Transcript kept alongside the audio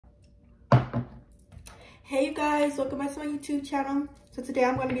Hey you guys, welcome back to my YouTube channel. So today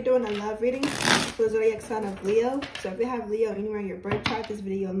I'm going to be doing a love reading for the zodiac sign of Leo. So if you have Leo anywhere in your birth chart, this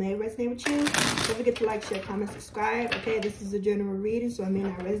video may resonate with you. Don't forget to like, share, comment, subscribe. Okay, this is a general reading, so it may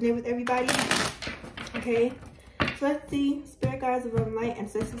not resonate with everybody. Okay, so let's see. Spirit guides of Love, Light,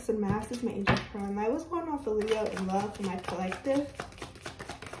 Ancestors, and Masters, my angels, Pearl, and Light. What's going on for Leo in love for my collective?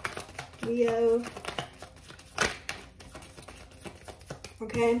 Leo.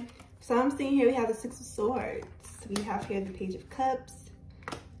 Okay. So I'm seeing here we have the Six of Swords. We have here the Page of Cups.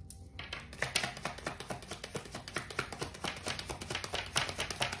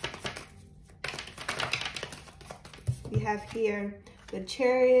 We have here the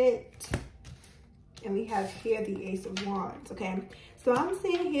Chariot. And we have here the Ace of Wands, okay? So I'm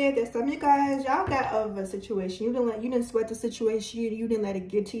seeing here that some of you guys, y'all got over a situation. You didn't sweat the situation. You didn't let it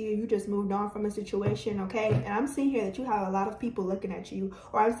get to you. You just moved on from a situation, okay? And I'm seeing here that you have a lot of people looking at you.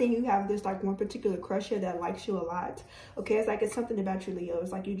 Or I'm seeing you have this like one particular crush here that likes you a lot, okay? It's like it's something about you, Leo.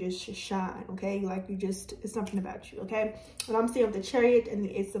 It's like you just shine, okay? Like it's something about you, okay? And I'm seeing with the Chariot and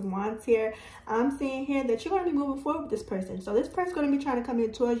the Ace of Wands here, I'm seeing here that you're going to be moving forward with this person. So this person's going to be trying to come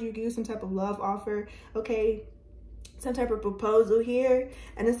in towards you, give you some type of love offer, okay? Some type of proposal here,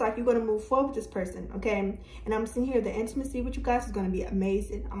 and it's like you're going to move forward with this person, okay? And I'm seeing here the intimacy with you guys is going to be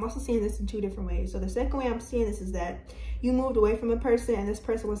amazing. I'm also seeing this in two different ways. So the second way I'm seeing this is that you moved away from a person and this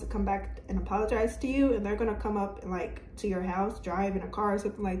person wants to come back and apologize to you, and they're going to come up and like to your house, drive in a car or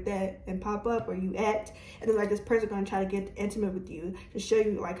something like that, and pop up where you at, and then like this person going to try to get intimate with you to show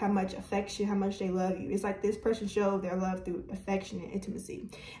you like how much affection, how much they love you. It's like this person showed their love through affection and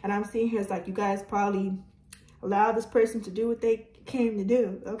intimacy. And I'm seeing here it's like you guys probably allow this person to do what they came to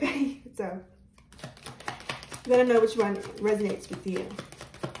do, okay? So you gotta know which one resonates with you,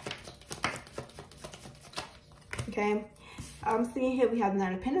 okay? I'm seeing here we have the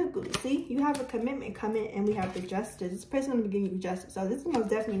Nine of Pentacles. See, you have a commitment coming, and we have the Justice. This person gonna be giving you justice. So this is most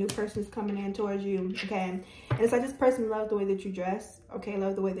definitely a new person is coming in towards you, okay? And it's like this person loves the way that you dress, okay?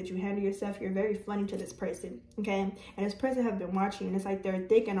 Love the way that you handle yourself. You're very funny to this person, okay? And this person have been watching, and it's like they're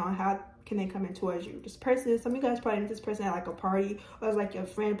thinking on how can they come in towards you. This person, some of you guys probably meet this person at like a party, or it's like your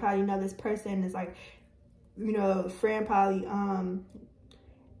friend probably know this person. It's like, you know, the friend probably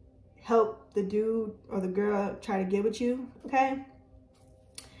help the dude or the girl try to get with you, okay?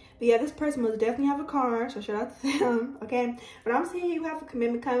 But yeah, this person must definitely have a car, so shout out to them, okay? But I'm seeing you have a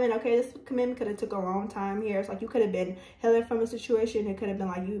commitment coming, okay? This commitment could have took a long time here. It's like you could have been healing from a situation. It could have been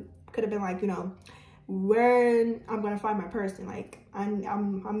like you know, where I'm gonna find my person. Like I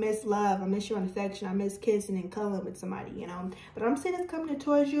miss love, I miss your affection, I miss kissing and cuddling with somebody, you know. But I'm seeing it's coming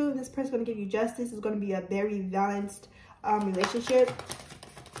towards you, and this person's gonna give you justice. It's gonna be a very balanced relationship.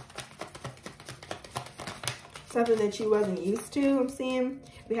 Something that you wasn't used to. I'm seeing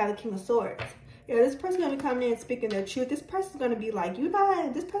we have the King of Swords. Yeah, this person's gonna be coming in speaking their truth. This person's gonna be like,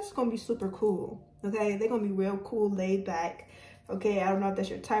 this person's gonna be super cool, okay? They're gonna be real cool, laid back. Okay, I don't know if that's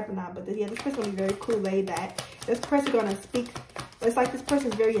your type or not, but yeah, this person will be very cool, laid back. This person gonna speak. It's like this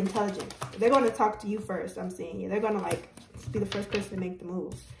person's very intelligent. They're gonna talk to you first. I'm seeing you. They're gonna like be the first person to make the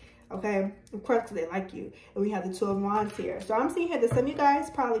move. Okay, of course, because they like you. And we have the Two of Wands here. So I'm seeing here that some of you guys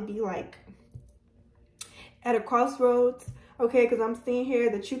probably be like at a crossroads. Okay, because I'm seeing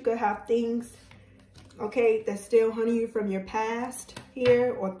here that you could have things, okay, that's still haunting you from your past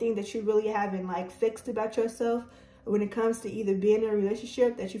here, or things that you really haven't like fixed about yourself. When it comes to either being in a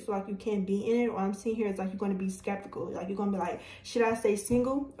relationship that you feel like you can't be in it, or I'm seeing here it's like you're going to be skeptical. Like you're going to be like, should I stay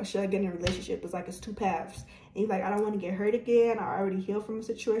single or should I get in a relationship? It's like it's two paths. And you're like, I don't want to get hurt again. I already healed from a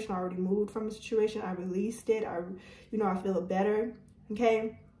situation. I already moved from a situation. I released it. I feel better.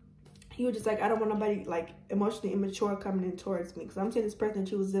 Okay. You were just like, I don't want nobody like emotionally immature coming in towards me. Because I'm seeing this person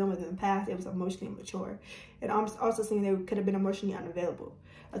that you was dealing with in the past, it was emotionally immature. And I'm also seeing they could have been emotionally unavailable.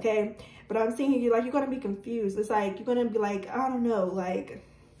 Okay, but I'm seeing you like you're gonna be confused. It's like you're gonna be like, I don't know, like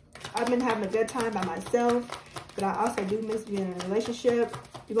I've been having a good time by myself, but I also do miss being in a relationship.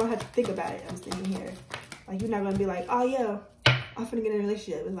 You're gonna have to think about it. I'm seeing here, like you're not gonna be like, oh yeah, I'm finna get in a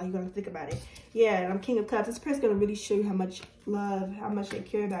relationship. It's like you're gonna think about it. Yeah, and I'm King of Cups. This person's gonna really show you how much love, how much they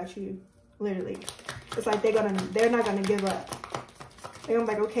care about you. Literally, it's like they're not gonna give up. They're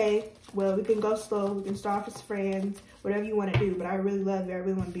gonna be like, okay, well, we can go slow, we can start off as friends, whatever you want to do, but I really love you, I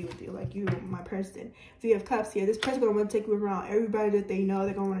really want to be with you, like you, my person. Three of Cups here, this person's going to want to take you around everybody that they know.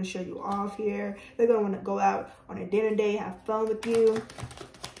 They're going to want to show you off here. They're going to want to go out on a dinner date, have fun with you.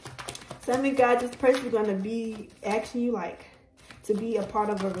 Some of you guys, this person is going to be asking you, like, to be a part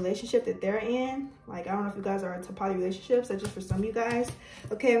of a relationship that they're in. Like, I don't know if you guys are into poly relationships, that's just for some of you guys.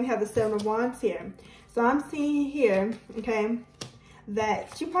 Okay, we have the Seven of Wands here. So I'm seeing here, okay,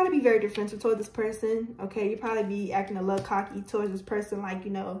 that you probably be very defensive toward this person. Okay, you probably be acting a little cocky towards this person, like,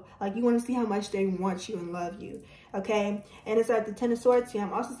 you know, like you want to see how much they want you and love you. Okay, and it's like the Ten of Swords here.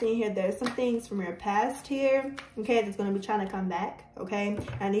 I'm also seeing here there's some things from your past here, okay, that's going to be trying to come back. Okay,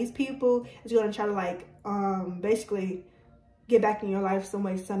 and these people is going to try to like basically get back in your life some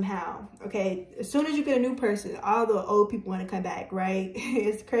way, somehow. Okay, as soon as you get a new person, all the old people want to come back, right?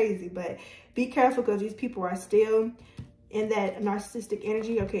 It's crazy, but be careful, because these people are still in that narcissistic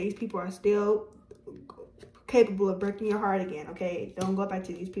energy. Okay, these people are still capable of breaking your heart again. Okay, don't go back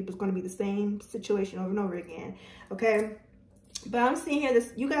to these people. It's going to be the same situation over and over again. Okay, but I'm seeing here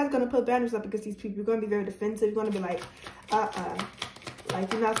this, you guys are going to put boundaries up against these people. You're going to be very defensive. You're going to be like,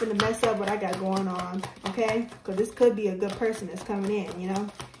 like, you're not going to mess up what I got going on. Okay, because this could be a good person that's coming in, you know,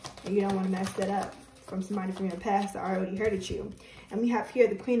 and you don't want to mess that up from somebody from your past that already hurted you. And we have here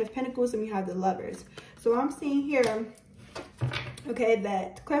the Queen of Pentacles, and we have the Lovers. So I'm seeing here, okay,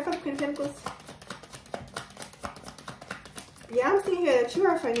 that clarify the Queen of Pentacles. Yeah, I'm seeing here that you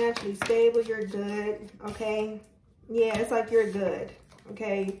are financially stable. You're good. Okay, yeah, it's like you're good.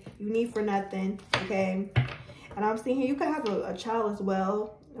 Okay, you need for nothing. Okay, and I'm seeing here you could have a child as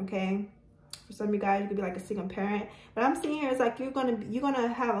well. Okay, for some of you guys, you could be like a single parent. But I'm seeing here it's like you're gonna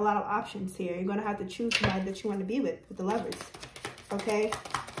have a lot of options here. You're gonna have to choose somebody that you want to be with the Lovers. Okay,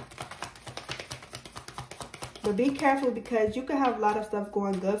 but be careful, because you could have a lot of stuff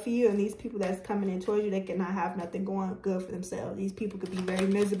going good for you, and these people that's coming in towards you, they cannot have nothing going good for themselves. These people could be very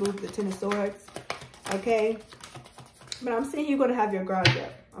miserable with the Ten of Swords. Okay, but I'm saying you're going to have your guard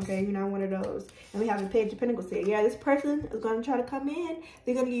up. Okay, you're not one of those. And we have the Page of Pentacles here. Yeah, this person is going to try to come in.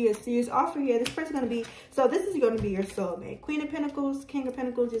 They're going to give you a serious offer here. This person going to be, so this is going to be your soulmate. Queen of Pentacles, King of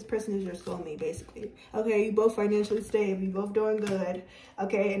Pentacles, this person is your soulmate, basically. Okay, you both financially stable. You both doing good.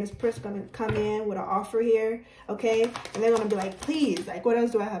 Okay, and this person going to come in with an offer here. Okay, and they're going to be like, please, like, what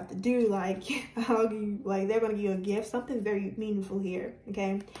else do I have to do? Like, they're going to give you a gift, something very meaningful here.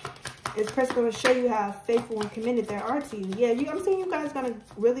 Okay. This person going to show you how faithful and committed they are to you. Yeah, I'm saying you guys going to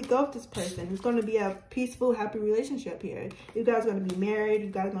really go with this person. It's going to be a peaceful, happy relationship here. You guys are going to be married. You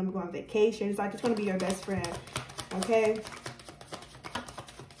guys are going to go on vacation. It's like it's going to be your best friend. Okay.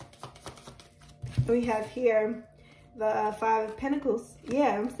 We have here the Five of Pentacles.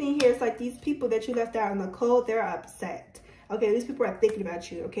 Yeah, I'm seeing here it's like these people that you left out in the cold, they're upset. Okay, these people are thinking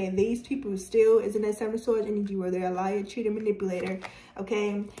about you. Okay, these people still is in that Seven of Swords energy where they're a liar, cheater, manipulator.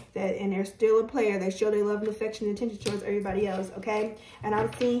 Okay, and they're still a player. They show their love and affection and attention towards everybody else. Okay, and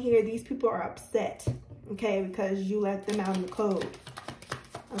I'm seeing here these people are upset. Okay, because you left them out in the cold.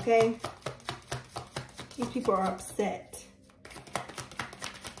 Okay, these people are upset.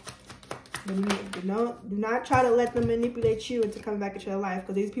 Do not try to let them manipulate you into coming back into your life,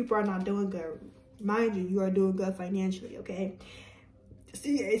 because these people are not doing good. Mind you, you are doing good financially, okay?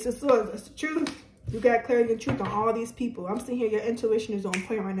 See, Ace of Swords, that's the truth. You got clarity and truth on all these people. I'm seeing here your intuition is on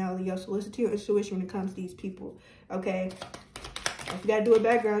point right now, Leo. So listen to your intuition when it comes to these people, okay? If you got to do a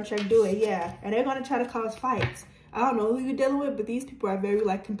background check, do it, yeah. And they're going to try to cause fights. I don't know who you're dealing with, but these people are very,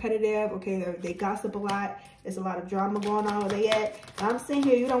 like, competitive, okay? They gossip a lot. There's a lot of drama going on where they at. And I'm seeing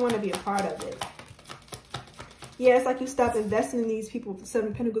here you don't want to be a part of it. Yeah, it's like you stopped investing in these people with the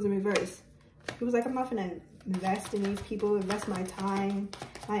Seven of Pentacles in reverse. He was like, I'm not going to invest in these people, invest my time,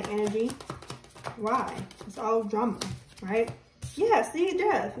 my energy. Why? It's all drama, right? Yeah, see,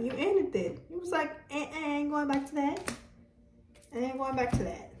 death. You ended it. He was like, I ain't going back to that. I ain't going back to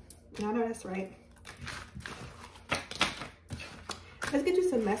that. And I know that's right. Let's get you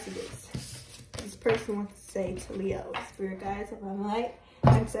some messages this person wants to say to Leo. Spirit guides of my light,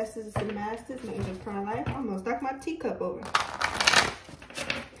 ancestors and masters, my angel prime life. I almost knocked my teacup over.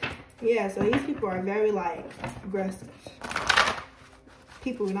 Yeah, so these people are very, like, aggressive.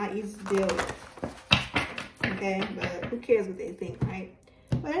 People are not easy to deal with. Okay, but who cares what they think, right?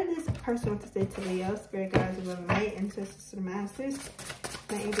 What does this person want to say to Leo? Spirit guides of the light, ancestors to the masters,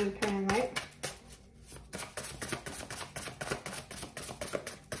 my angel prime light.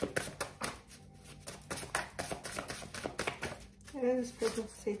 What does this person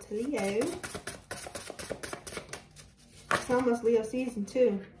want to say to Leo? It's almost Leo season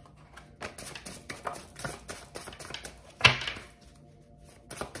 2.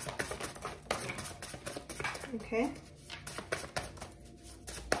 Okay.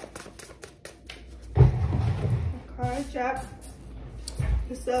 Cashapp.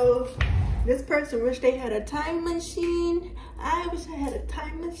 So this person wish they had a time machine. I wish I had a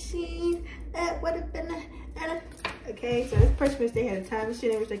time machine. That would have been okay. So this person wish they had a time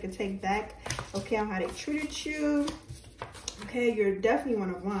machine. They wish they could take back, okay, on how they treated you. Okay, you're definitely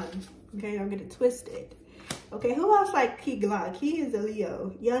one of one. Okay, don't get it twisted. Okay, who else like Key Glock? He is a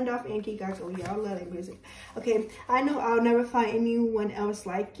Leo. Young Dolph and Key Glock are Leo. I love their music. Okay, I know I'll never find anyone else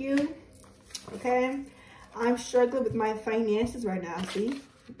like you. Okay, I'm struggling with my finances right now. See,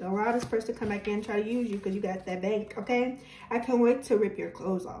 don't allow this person to come back in and try to use you because you got that bank. Okay, I can't wait to rip your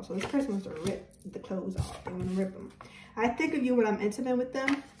clothes off. So this person wants to rip the clothes off. They want to rip them. I think of you when I'm intimate with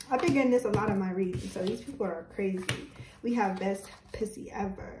them. I've been getting this a lot of my readings. So these people are crazy. We have best pussy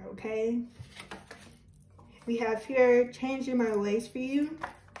ever. Okay. We have here changing my ways for you.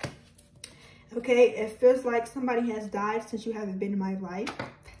 Okay, it feels like somebody has died since you haven't been in my life.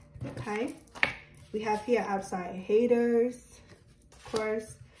 Okay. We have here outside haters, of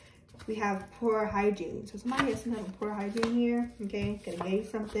course. We have poor hygiene. So somebody has some type of poor hygiene here. Okay, gonna get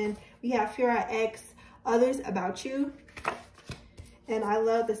something. We have fear I ex others about you. And I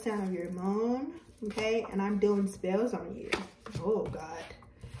love the sound of your moan. Okay, and I'm doing spells on you. Oh God.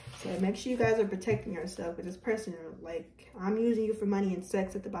 So make sure you guys are protecting yourself with this person. Like, I'm using you for money and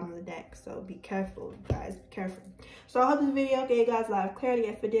sex at the bottom of the deck. So be careful, guys. Be careful. So I hope this video gave you guys a lot of clarity.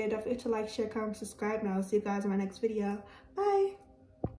 If it did, don't forget to like, share, comment, subscribe. And I'll see you guys in my next video. Bye.